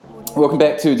Welcome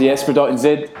back to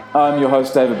Diaspora.nz. I'm your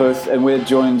host David Booth, and we're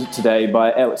joined today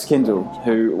by Alex Kendall,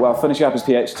 who, while finishing up his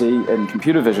PhD in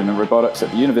computer vision and robotics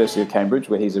at the University of Cambridge,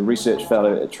 where he's a research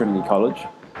fellow at Trinity College,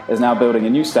 is now building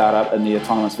a new startup in the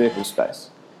autonomous vehicle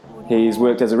space. He's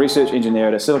worked as a research engineer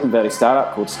at a Silicon Valley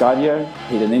startup called Skydio.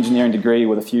 He did an engineering degree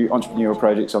with a few entrepreneurial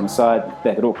projects on the side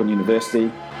back at Auckland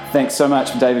University. Thanks so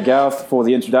much, David Garth, for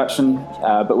the introduction.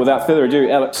 But without further ado,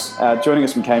 Alex, joining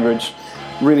us from Cambridge.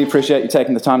 Really appreciate you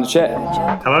taking the time to chat.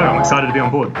 Hello, I'm excited to be on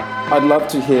board. I'd love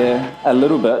to hear a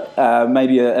little bit,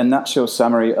 maybe a nutshell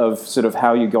summary of sort of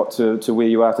how you got to where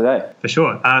you are today. For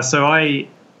sure. So I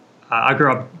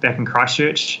grew up back in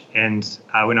Christchurch, and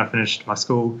when I finished my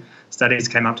school studies,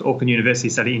 came up to Auckland University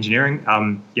to study engineering.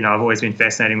 I've always been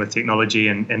fascinated with technology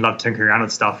and loved tinkering around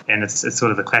with stuff. And it's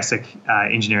sort of the classic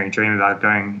engineering dream about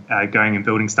going and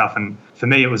building stuff. And for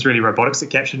me, it was really robotics that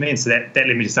captured me. And so that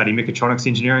led me to study mechatronics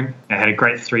engineering. I had a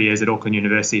great 3 years at Auckland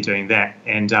University doing that.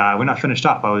 And when I finished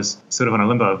up, I was sort of on a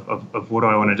limbo of what do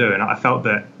I want to do. And I felt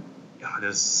that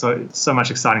there's so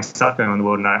much exciting stuff going on in the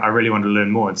world, and I really wanted to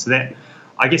learn more. And so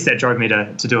I guess that drove me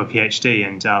to do a PhD.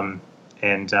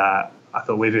 And I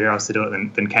thought where else to do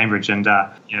it than Cambridge, and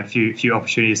a few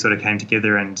opportunities sort of came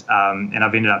together, and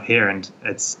I've ended up here, and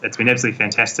it's been absolutely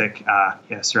fantastic.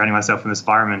 Surrounding myself in this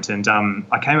environment, and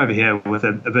I came over here with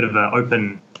a bit of an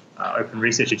open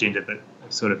research agenda, but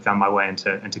sort of found my way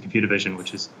into computer vision,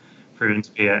 which has proven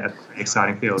to be a pretty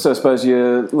exciting field. So I suppose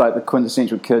you're like the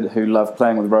quintessential kid who loved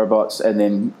playing with robots, and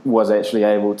then was actually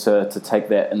able to take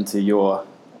that into your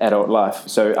adult life.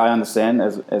 So I understand,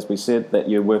 as we said, that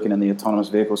you're working in the autonomous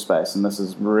vehicle space, and this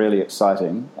is really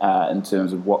exciting in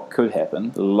terms of what could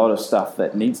happen. A lot of stuff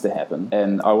that needs to happen,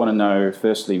 and I want to know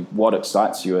firstly what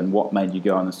excites you and what made you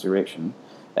go in this direction,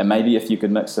 and maybe if you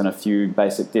could mix in a few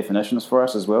basic definitions for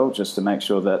us as well, just to make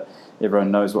sure that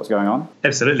everyone knows what's going on.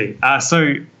 Absolutely.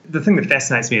 So the thing that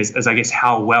fascinates me is I guess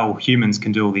how well humans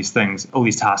can do all these things, all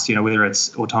these tasks, whether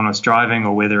it's autonomous driving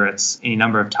or whether it's any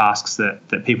number of tasks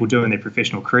that people do in their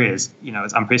professional careers.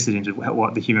 It's unprecedented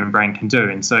what the human brain can do.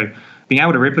 And so being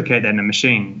able to replicate that in a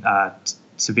machine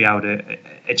to be able to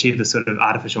achieve this sort of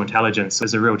artificial intelligence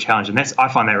is a real challenge. And I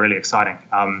find that really exciting.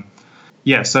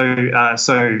 So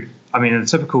in a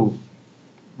typical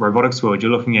robotics world,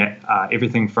 you're looking at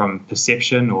everything from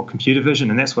perception or computer vision,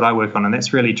 and that's what I work on, and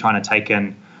that's really trying to take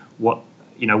in what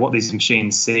these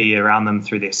machines see around them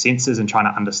through their sensors and trying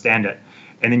to understand it.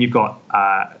 And then you've got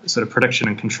sort of prediction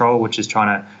and control, which is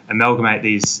trying to amalgamate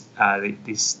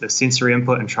the sensory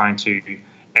input and trying to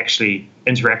actually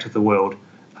interact with the world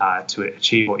to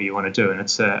achieve what you want to do. And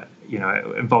it's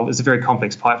it's a very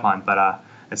complex pipeline, but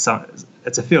it's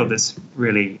a field that's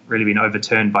really been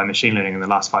overturned by machine learning in the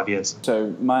last 5 years.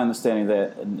 So my understanding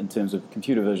that in terms of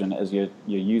computer vision is you're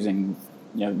using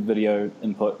video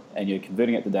input and you're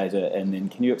converting it to data, and then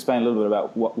can you explain a little bit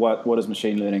about what is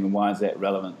machine learning and why is that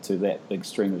relevant to that big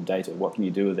stream of data? What can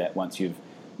you do with that once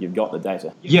you've got the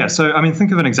data? Yeah, so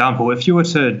think of an example. If you were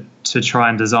to try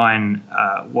and design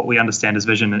what we understand as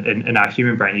vision in our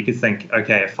human brain, you could think,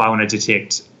 okay, if I want to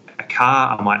detect a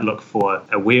car, I might look for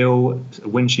a wheel, a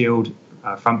windshield,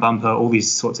 front bumper, all these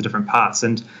sorts of different parts.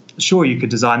 And sure, you could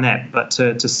design that, but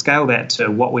to scale that to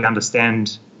what we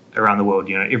understand around the world,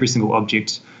 every single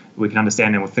object we can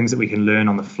understand and with things that we can learn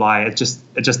on the fly, it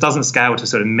just doesn't scale to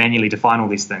sort of manually define all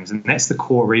these things. And that's the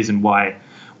core reason why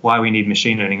we need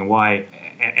machine learning and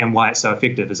why it's so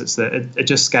effective is it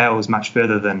just scales much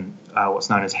further than what's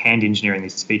known as hand engineering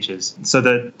these features. So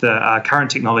the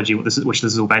current technology, which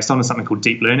this is all based on, is something called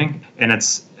deep learning, and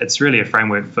it's really a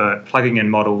framework for plugging in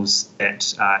models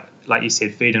that, like you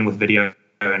said, feed in with video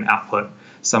and output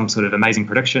some sort of amazing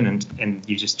prediction, and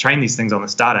you just train these things on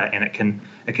this data, and it can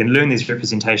learn these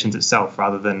representations itself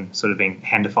rather than sort of being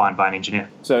hand defined by an engineer.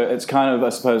 So it's kind of, I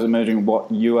suppose, emerging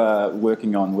what you are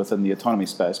working on within the autonomy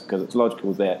space, because it's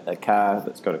logical that a car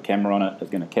that's got a camera on it is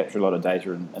going to capture a lot of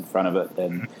data in front of it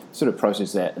and sort of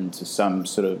process that into some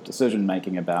sort of decision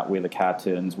making about where the car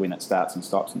turns, when it starts and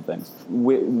stops and things.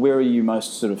 Where are you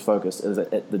most sort of focused? Is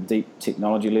it at the deep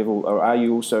technology level, or are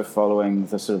you also following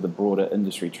the sort of the broader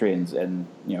industry trends, and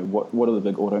what are the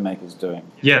big automakers doing?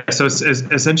 Yeah, so it's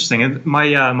interesting.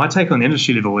 My take on the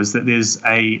industry level is that there's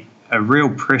a real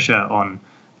pressure on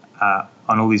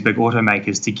all these big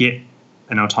automakers to get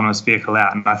an autonomous vehicle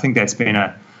out, and I think that's been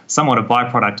somewhat a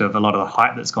byproduct of a lot of the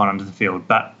hype that's gone into the field.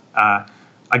 But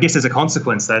I guess as a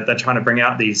consequence, they're trying to bring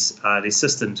out these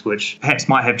systems which perhaps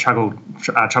might have trouble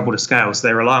to scale. So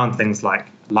they rely on things like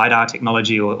LiDAR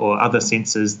technology or other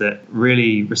sensors that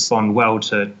really respond well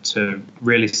to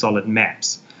really solid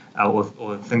maps or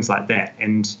things like that.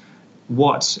 And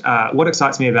what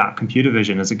excites me about computer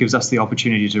vision is it gives us the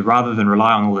opportunity to, rather than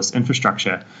rely on all this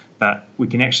infrastructure, but we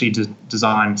can actually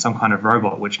design some kind of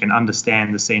robot which can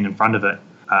understand the scene in front of it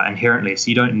inherently. So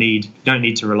you don't need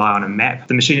to rely on a map.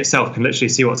 The machine itself can literally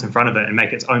see what's in front of it and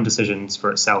make its own decisions for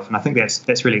itself. And I think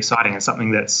that's really exciting and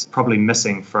something that's probably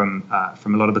missing from a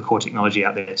lot of the core technology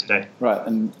out there today. Right,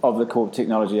 and of the core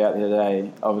technology out there today,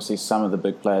 obviously some of the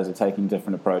big players are taking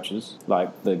different approaches.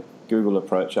 Like the Google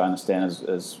approach, I understand,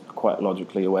 is quite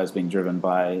logically always being driven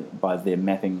by their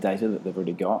mapping data that they've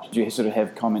already got. Do you sort of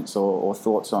have comments or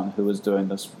thoughts on who is doing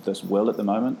this well at the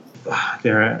moment?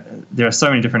 There are so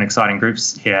many different exciting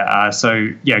groups here.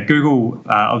 Google,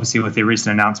 obviously with their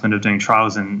recent announcement of doing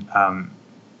trials in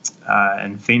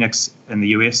Phoenix in the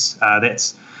US,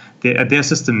 that's their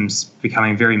system's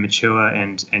becoming very mature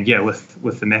and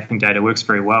with the mapping data works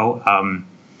very well.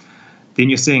 Then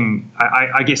you're seeing,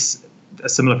 I guess, a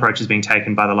similar approach is being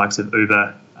taken by the likes of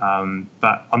Uber.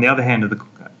 But on the other hand,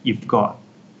 you've got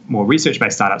more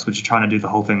research-based startups which are trying to do the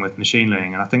whole thing with machine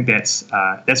learning, and I think that's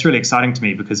really exciting to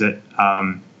me because it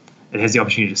has the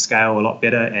opportunity to scale a lot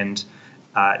better. And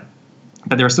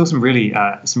but there are still some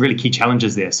really key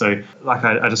challenges there. So, like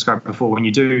I described before, when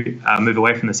you do move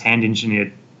away from this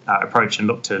hand-engineered approach and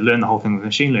look to learn the whole thing with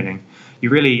machine learning, you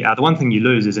really the one thing you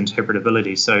lose is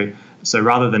interpretability. So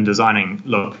rather than designing,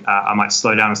 I might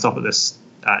slow down and stop at this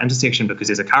intersection because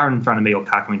there's a car in front of me or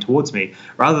car coming towards me,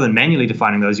 rather than manually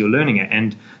defining those, you're learning it.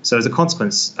 And so as a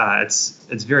consequence,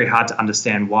 it's very hard to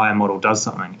understand why a model does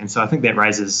something. And so I think that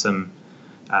raises some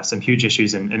huge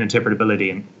issues in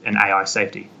interpretability and AI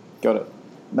safety. Got it.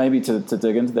 Maybe to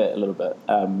dig into that a little bit,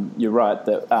 you're right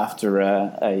that after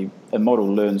a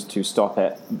model learns to stop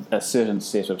at a certain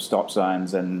set of stop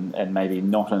signs and maybe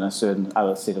not in a certain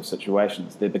other set of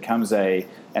situations, there becomes an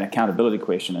accountability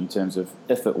question in terms of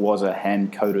if it was a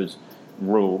hand-coded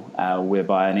rule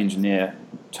whereby an engineer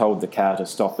told the car to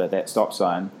stop at that stop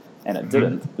sign and it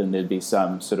didn't, then there'd be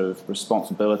some sort of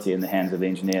responsibility in the hands of the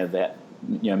engineer that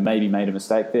maybe made a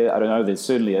mistake there. I don't know, there's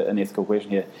certainly an ethical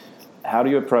question here. How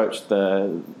do you approach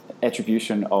the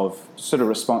attribution of sort of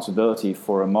responsibility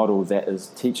for a model that is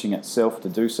teaching itself to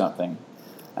do something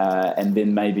and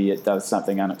then maybe it does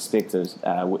something unexpected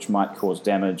which might cause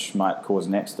damage, might cause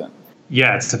an accident?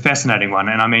 Yeah, it's a fascinating one.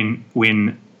 And I mean,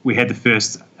 when we had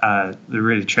the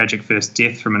really tragic first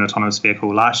death from an autonomous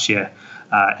vehicle last year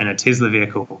in a Tesla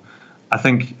vehicle, I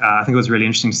think it was really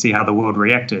interesting to see how the world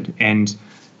reacted. And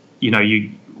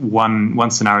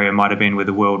one scenario might have been where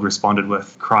the world responded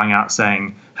with crying out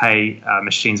saying, hey,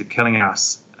 machines are killing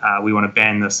us, we want to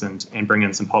ban this and bring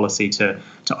in some policy to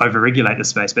over-regulate the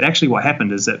space. But actually what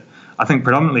happened is that I think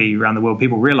predominantly around the world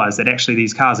people realized that actually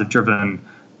these cars have driven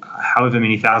however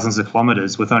many thousands of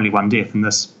kilometers with only one death, and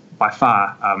this by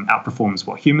far outperforms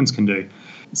what humans can do.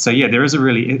 So there is a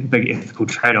really big ethical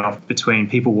trade-off between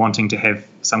people wanting to have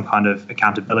some kind of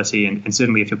accountability and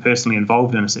certainly if you're personally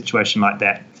involved in a situation like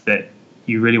that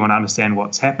you really want to understand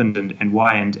what's happened and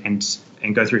why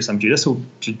and go through some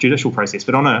judicial process.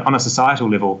 But on a societal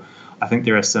level, I think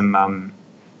there are some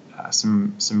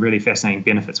really fascinating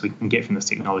benefits we can get from this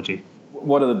technology.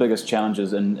 What are the biggest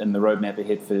challenges in the roadmap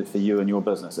ahead for you and your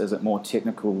business? Is it more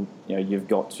technical? You've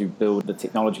got to build the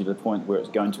technology to the point where it's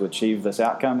going to achieve this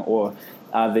outcome, or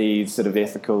are the sort of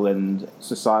ethical and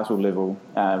societal level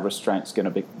restraints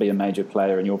going to be a major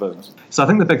player in your business? So I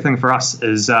think the big thing for us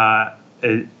is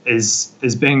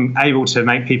being able to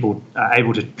make people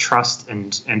able to trust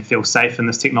and feel safe in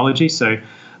this technology. So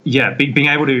being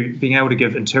able to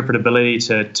give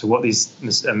interpretability to what these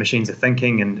machines are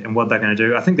thinking and what they're going to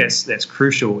do, I think that's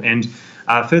crucial. And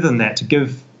further than that, to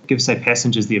give say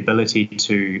passengers the ability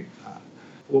to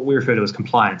what we refer to as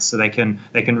compliance, so they can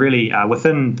really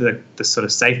within the sort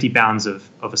of safety bounds of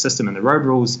a system and the road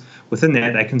rules within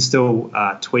that, they can still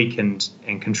tweak and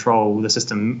control the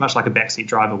system much like a backseat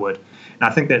driver would. And I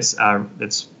think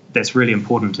that's really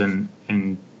important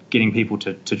in getting people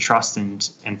to trust and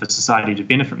for society to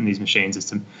benefit from these machines is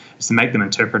to make them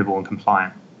interpretable and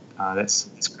compliant. That's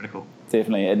critical.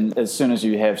 Definitely, and as soon as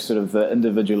you have sort of the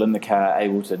individual in the car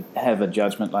able to have a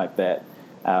judgment like that,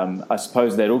 I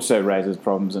suppose that also raises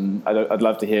problems, and I'd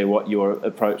love to hear what your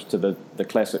approach to the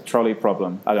classic trolley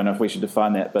problem. I don't know if we should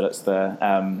define that, but it's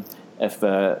if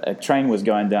a train was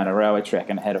going down a railway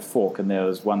track and it had a fork and there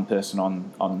was one person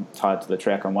on tied to the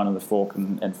track on one of the fork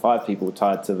and 5 people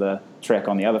tied to the track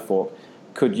on the other fork,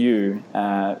 could you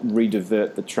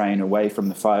redivert the train away from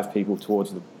the 5 people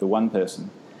towards the one person?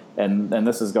 And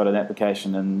this has got an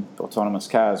application in autonomous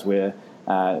cars where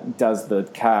does the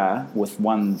car with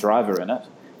one driver in it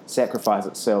sacrifice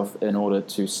itself in order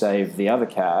to save the other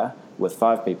car with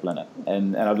 5 people in it.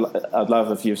 And I'd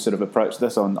love if you've sort of approached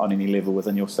this on any level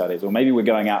within your studies, or maybe we're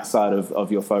going outside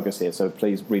of your focus here, so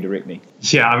please redirect me.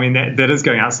 Yeah, I mean, that is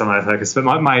going outside my focus. But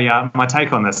my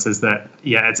take on this is that,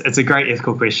 it's a great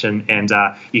ethical question, and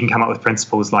you can come up with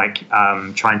principles like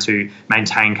trying to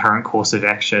maintain current course of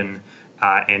action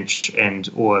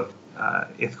or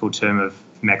ethical term of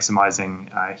maximizing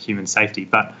human safety.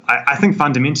 But I think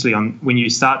fundamentally, when you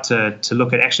start to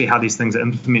look at actually how these things are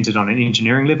implemented on an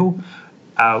engineering level,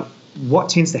 what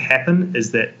tends to happen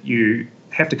is that you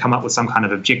have to come up with some kind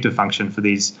of objective function for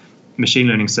these machine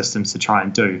learning systems to try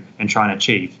and do and try and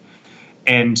achieve.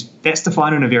 And that's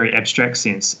defined in a very abstract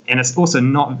sense. And it's also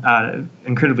not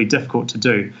incredibly difficult to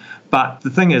do. But the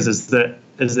thing is that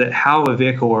how a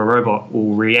vehicle or a robot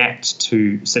will react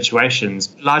to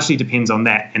situations largely depends on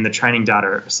that and the training data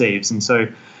it receives. And so,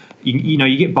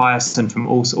 you get bias in from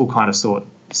all kind of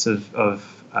sorts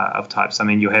of types. I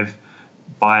mean, you have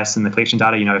bias in the collection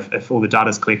data. If all the data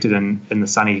is collected in the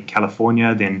sunny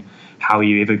California, then how are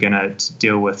you ever going to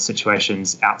deal with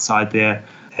situations outside there?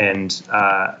 And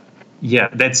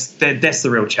that's the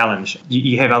real challenge.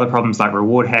 You have other problems like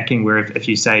reward hacking, where if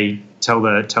you say tell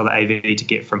the AV to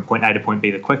get from point A to point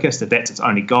B the quickest, if that's its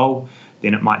only goal,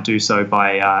 then it might do so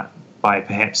by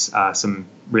perhaps some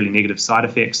really negative side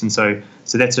effects. And so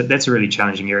that's a really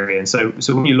challenging area. And so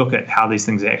when you look at how these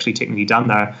things are actually technically done,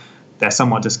 they're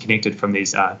somewhat disconnected from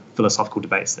these philosophical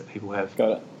debates that people have.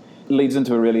 Got it. Leads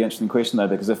into a really interesting question, though,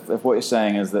 because if what you're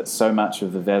saying is that so much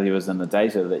of the value is in the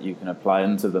data that you can apply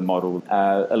into the model,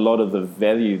 a lot of the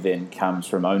value then comes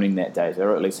from owning that data,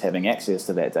 or at least having access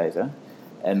to that data.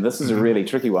 And this is a really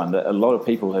tricky one that a lot of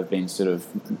people have been sort of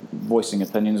voicing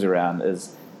opinions around,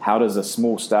 is how does a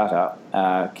small startup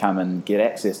come and get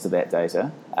access to that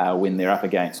data when they're up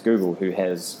against Google, who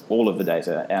has all of the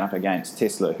data, and up against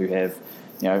Tesla, who have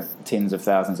tens of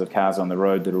thousands of cars on the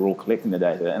road that are all collecting the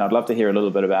data. And I'd love to hear a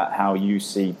little bit about how you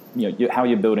see, how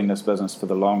you're building this business for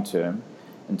the long term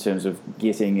in terms of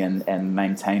getting and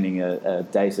maintaining a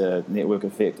data network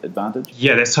effect advantage.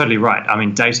 Yeah, that's totally right. I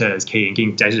mean, data is key, and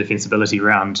getting data defensibility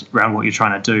around what you're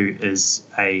trying to do is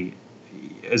a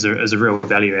real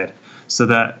value add. So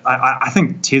that I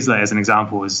think Tesla, as an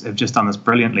example, have just done this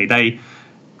brilliantly. They,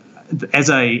 as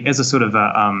a sort of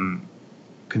a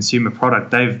consumer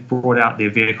product, they've brought out their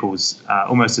vehicles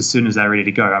almost as soon as they're ready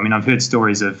to go. I mean, I've heard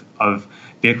stories of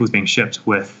vehicles being shipped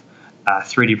with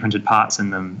 3D printed parts in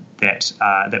them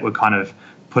that were kind of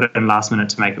put in last minute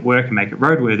to make it work and make it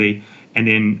roadworthy. And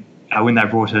then when they're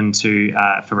brought into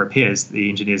for repairs, the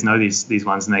engineers know these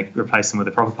ones, and they replace them with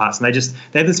the proper parts. And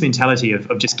they have this mentality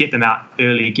of just get them out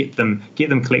early, get them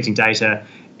collecting data,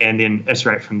 and then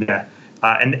iterate from there.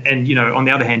 And on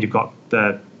the other hand, you've got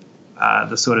the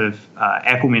sort of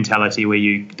Apple mentality, where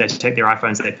they take their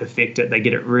iPhones, they perfect it, they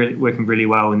get it really working really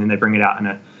well, and then they bring it out in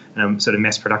a sort of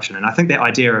mass production. And I think that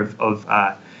idea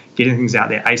of getting things out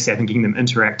there ASAP and getting them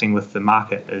interacting with the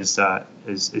market is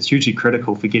hugely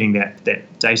critical for getting that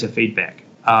data feedback.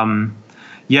 I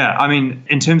mean,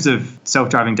 in terms of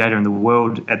self-driving data in the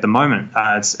world at the moment,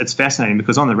 it's fascinating,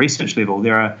 because on the research level,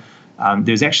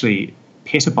 there's actually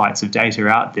petabytes of data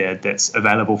out there that's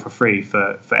available for free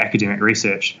for academic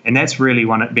research. And that's really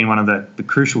been one of the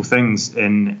crucial things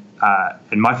in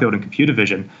my field in computer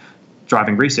vision,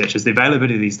 driving research, is the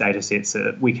availability of these data sets, so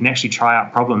that we can actually try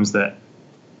out problems that,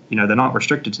 they're not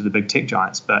restricted to the big tech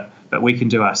giants, but we can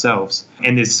do ourselves.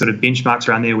 And there's sort of benchmarks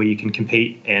around there where you can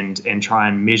compete and try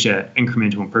and measure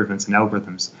incremental improvements in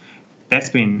algorithms. That's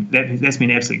been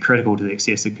absolutely critical to the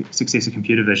success of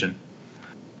computer vision.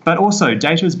 But also,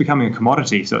 data is becoming a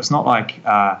commodity, so it's not like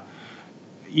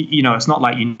it's not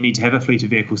like you need to have a fleet of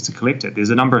vehicles to collect it.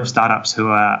 There's a number of startups who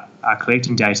are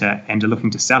collecting data and are looking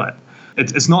to sell it.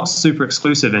 It's not super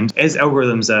exclusive, and as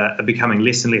algorithms are becoming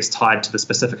less and less tied to the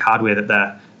specific hardware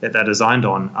that they're designed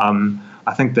on,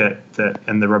 I think that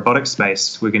in the robotics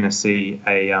space, we're going to see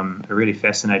a really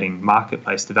fascinating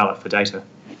marketplace develop for data.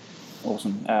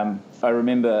 Awesome. I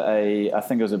remember I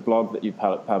think it was a blog that you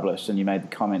published, and you made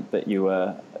the comment that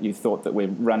you thought that we're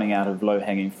running out of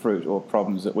low-hanging fruit, or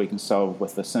problems that we can solve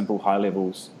with the simple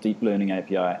high-levels deep learning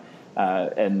API.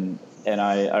 And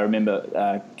I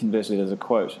remember, conversely, there's a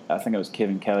quote, I think it was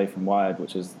Kevin Kelly from Wired,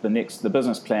 which is the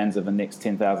business plans of the next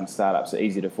 10,000 startups are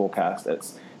easy to forecast.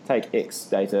 It's take X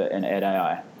data and add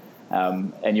AI.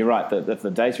 And you're right, that if the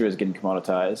data is getting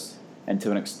commoditized, and to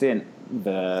an extent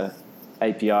the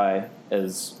API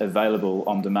is available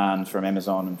on demand from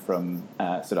Amazon and from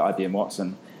sort of IBM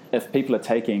Watson, if people are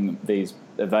taking these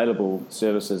available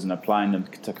services and applying them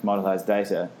to commoditized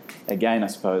data, again, I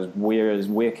suppose,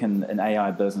 where can an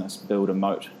AI business build a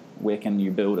moat? Where can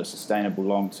you build a sustainable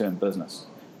long-term business?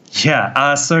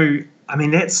 So I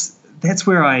mean that's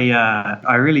where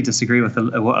I really disagree with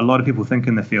what a lot of people think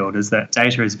in the field, is that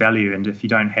data is value, and if you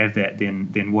don't have that,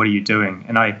 then what are you doing?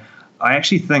 And I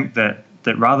actually think that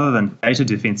rather than data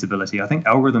defensibility, I think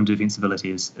algorithm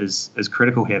defensibility is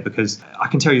critical here, because I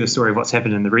can tell you the story of what's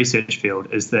happened in the research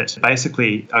field. Is that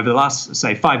basically over the last,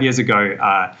 say, 5 years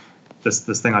ago,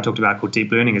 this thing I talked about called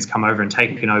deep learning has come over and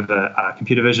taken over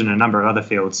computer vision and a number of other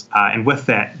fields. And with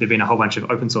that, there have been a whole bunch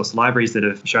of open source libraries that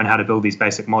have shown how to build these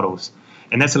basic models.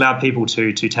 And that's allowed people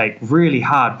to take really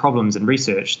hard problems in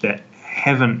research that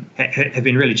have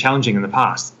been really challenging in the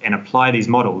past, and apply these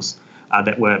models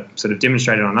that were sort of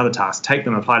demonstrated on another task, take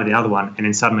them, apply to the other one, and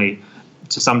then suddenly,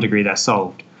 to some degree, they're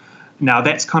solved. Now,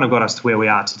 that's kind of got us to where we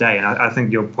are today. And I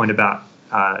think your point about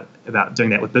doing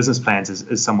that with business plans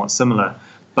is somewhat similar.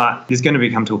 But there's going to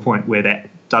come to a point where that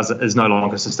is no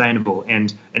longer sustainable.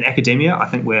 And in academia, I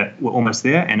think we're almost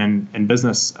there. And in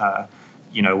business,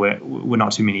 we're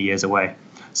not too many years away.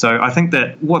 So I think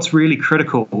that what's really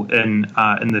critical in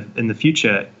the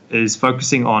future is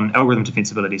focusing on algorithm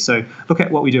defensibility. So look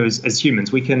at what we do as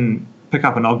humans. We can pick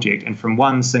up an object, and from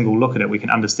one single look at it, we can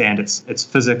understand its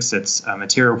physics, its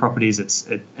material properties,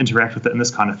 interact with it, and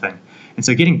this kind of thing. And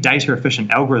so getting data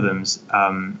efficient algorithms,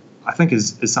 I think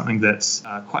is something that's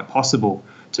quite possible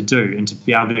to do, and to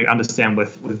be able to understand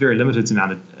with very limited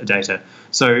amount of data.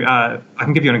 So I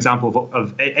can give you an example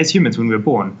of as humans, when we were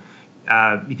born,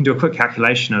 you can do a quick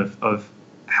calculation of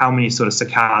how many sort of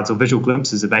saccades or visual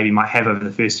glimpses a baby might have over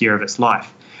the first year of its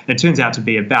life. And it turns out to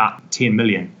be about 10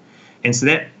 million. And so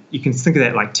that you can think of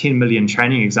that like 10 million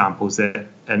training examples that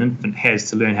an infant has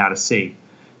to learn how to see.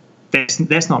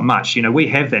 That's not much. We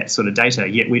have that sort of data,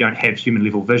 yet we don't have human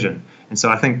level vision. And so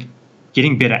I think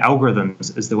getting better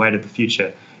algorithms is the way to the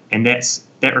future. And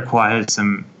that requires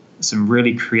some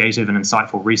really creative and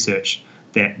insightful research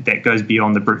that goes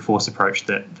beyond the brute force approach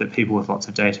that people with lots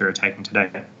of data are taking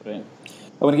today. Brilliant.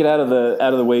 I want to get out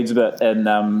of the weeds a bit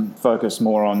and focus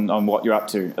more on what you're up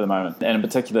to at the moment. And in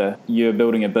particular, you're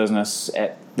building a business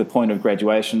at the point of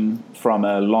graduation from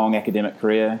a long academic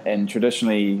career. And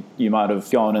traditionally, you might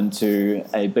have gone into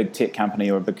a big tech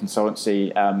company or a big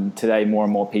consultancy. Today, more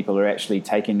and more people are actually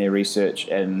taking their research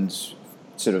and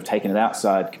sort of taking it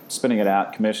outside, spinning it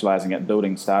out, commercializing it,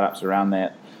 building startups around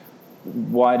that.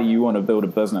 Why do you want to build a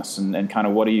business, and kind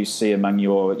of what do you see among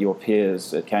your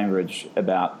peers at Cambridge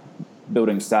about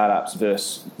building startups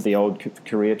versus the old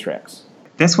career tracks?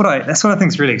 That's what I think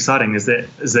is really exciting, is that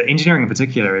engineering in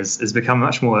particular has become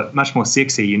much more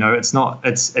sexy.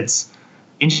 It's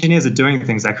engineers are doing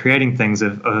things, they're creating things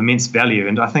of immense value,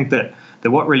 and I think that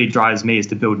what really drives me is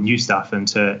to build new stuff and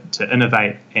to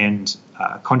innovate and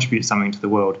contribute something to the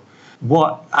world.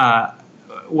 What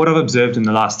I've observed in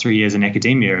the last 3 years in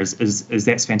academia is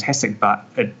that's fantastic, but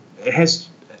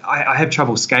I have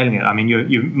trouble scaling it. I mean,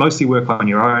 you mostly work on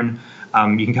your own.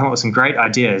 You can come up with some great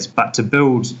ideas, but to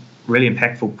build really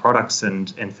impactful products and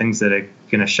things that are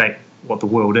going to shape what the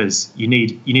world is, you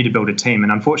need to build a team.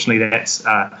 And unfortunately,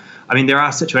 there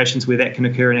are situations where that can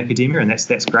occur in academia, and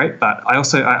that's great. But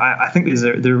I think there's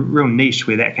a real niche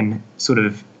where that can sort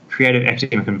of creative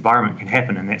academic environment can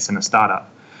happen, and that's in a startup.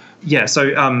 Yeah.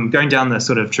 So going down the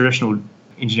sort of traditional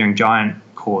engineering giant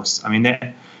course, I mean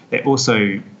that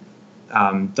also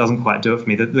doesn't quite do it for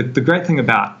me. The great thing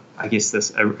about, I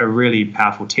guess, a really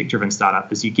powerful tech-driven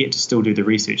startup is you get to still do the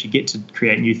research, you get to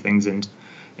create new things, and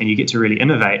you get to really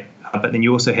innovate. But then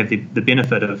you also have the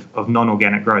benefit of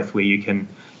non-organic growth, where you can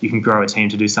grow a team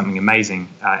to do something amazing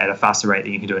at a faster rate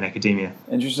than you can do in academia.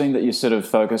 Interesting that you sort of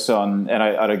focus on, and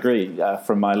I'd agree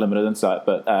from my limited insight,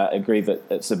 but agree that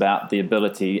it's about the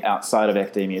ability outside of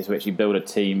academia to actually build a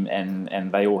team,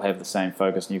 and they all have the same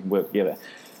focus and you can work together.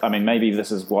 I mean, maybe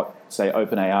this is what, say,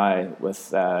 OpenAI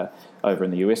with over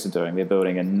in the US are doing. They're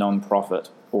building a non-profit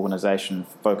organization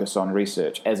focused on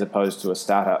research as opposed to a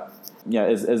startup. Yeah,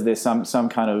 is there some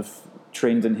kind of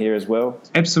trend in here as well?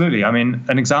 Absolutely. I mean,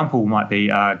 an example might be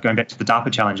going back to the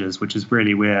DARPA challenges, which is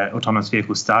really where autonomous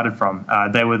vehicles started from.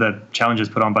 They were the challenges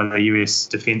put on by the US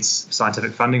Defense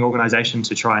Scientific Funding Organization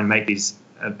to try and make these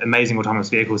amazing autonomous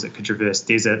vehicles that could traverse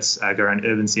deserts, go around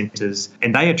urban centers.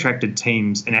 And they attracted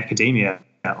teams in academia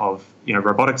of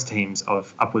robotics teams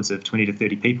of upwards of 20 to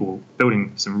 30 people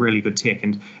building some really good tech,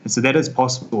 and so that is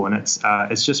possible, and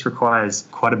it just requires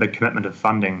quite a big commitment of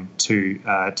funding to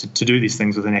do these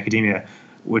things within academia,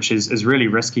 which is really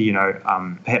risky,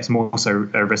 perhaps more so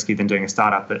risky than doing a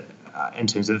startup, but in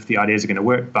terms of if the ideas are going to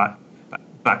work. But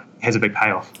but has a big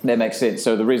payoff. That makes sense.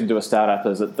 So the reason to do a startup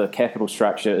is that the capital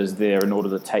structure is there in order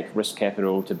to take risk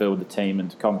capital to build the team and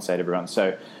to compensate everyone.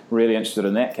 So really interested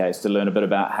in that case to learn a bit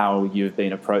about how you've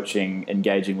been approaching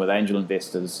engaging with angel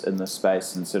investors in this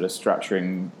space and sort of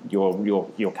structuring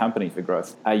your company for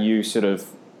growth. Are you sort of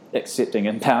accepting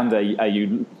inbound? Are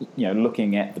you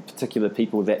looking at the particular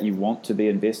people that you want to be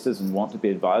investors and want to be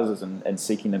advisors and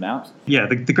seeking them out? Yeah,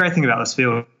 the great thing about this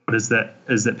field is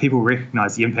that people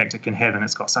recognise the impact it can have, and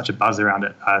it's got such a buzz around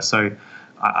it. So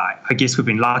I guess we've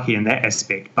been lucky in that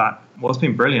aspect. But what's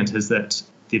been brilliant is that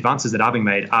the advances that are being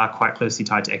made are quite closely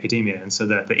tied to academia, and so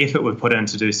the effort we've put in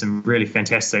to do some really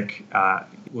fantastic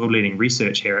world-leading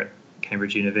research here at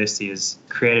Cambridge University has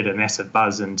created a massive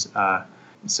buzz, and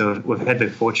so we've had the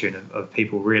fortune of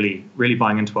people really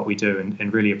buying into what we do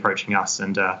and really approaching us,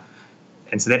 and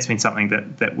so that's been something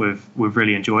that we've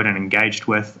really enjoyed and engaged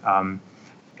with.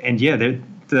 And yeah, the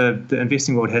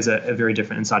investing world has a very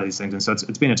different insight of these things, and so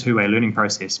it's been a two-way learning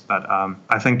process. But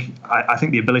I think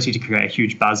the ability to create a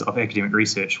huge buzz of academic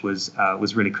research was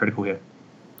really critical here.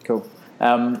 Cool.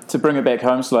 To bring it back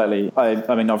home slightly,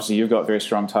 I mean, obviously you've got very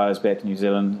strong ties back in New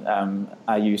Zealand.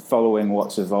 Are you following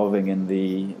what's evolving in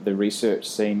the research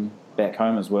scene back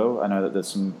home as well? I know that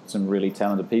there's some really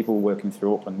talented people working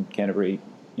through Auckland, Canterbury,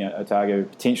 Otago,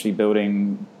 potentially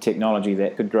building technology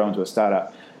that could grow into a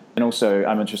startup. And also,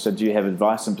 I'm interested, do you have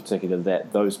advice in particular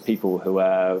that those people who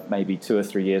are maybe 2 or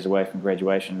 3 years away from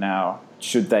graduation now,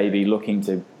 should they be looking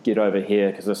to get over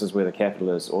here because this is where the capital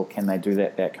is, or can they do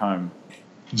that back home?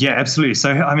 Yeah, absolutely.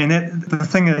 So, I mean, the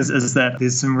thing is that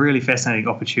there's some really fascinating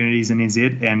opportunities in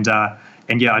NZ,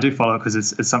 and yeah, I do follow it because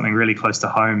it's something really close to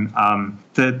home.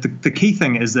 The key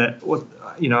thing is that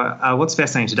what's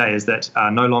fascinating today is that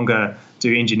no longer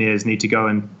do engineers need to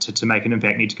go to make an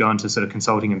impact, need to go into sort of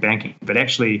consulting and banking, but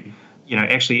actually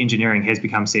engineering has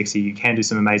become sexy. You can do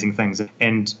some amazing things,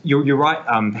 and you're right.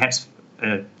 Perhaps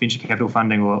venture capital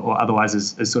funding or otherwise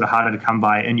is sort of harder to come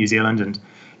by in New Zealand,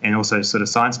 and also sort of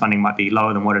science funding might be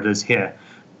lower than what it is here.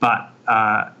 But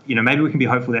maybe we can be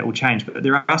hopeful that will change. But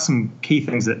there are some key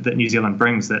things that New Zealand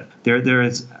brings. That there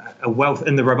is a wealth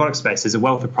in the robotics space. There's a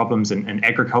wealth of problems in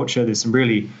agriculture. There's some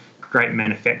really great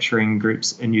manufacturing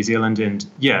groups in New Zealand, and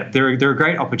yeah, there are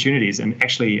great opportunities. And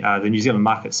actually, the New Zealand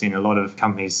market's seen a lot of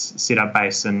companies set up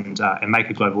base and make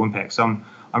a global impact. So I'm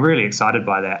really excited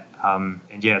by that.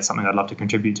 And yeah, it's something I'd love to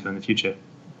contribute to in the future.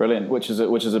 Brilliant, which is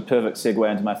a perfect segue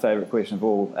into my favourite question of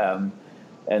all,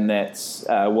 and that's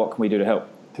what can we do to help?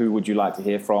 Who would you like to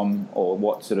hear from, or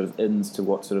what sort of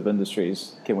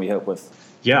industries can we help with?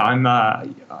 Yeah,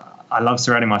 I love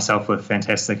surrounding myself with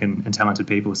fantastic and talented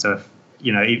people. So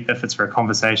if it's for a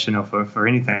conversation or for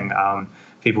anything,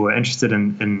 people are interested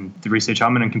in the research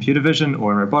I'm in computer vision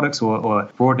or in robotics or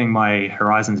broadening my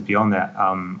horizons beyond that,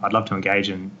 I'd love to engage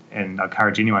and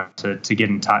encourage anyone to get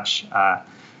in touch.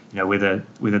 Whether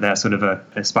they're sort of an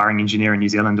aspiring engineer in New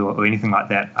Zealand or anything like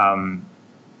that. I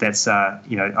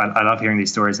love hearing these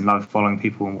stories and love following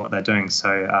people and what they're doing.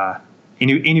 So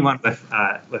anyone with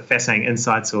fascinating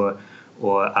insights or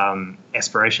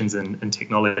aspirations in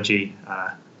technology,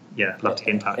 love to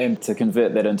get in touch. And to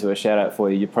convert that into a shout out for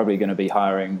you, you're probably going to be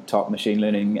hiring top machine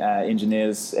learning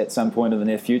engineers at some point in the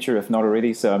near future, if not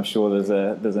already. So I'm sure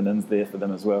there's an ins there for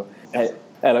them as well. Hey,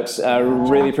 Alex, I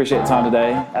really appreciate your time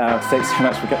today. Thanks so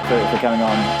much for coming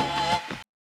on.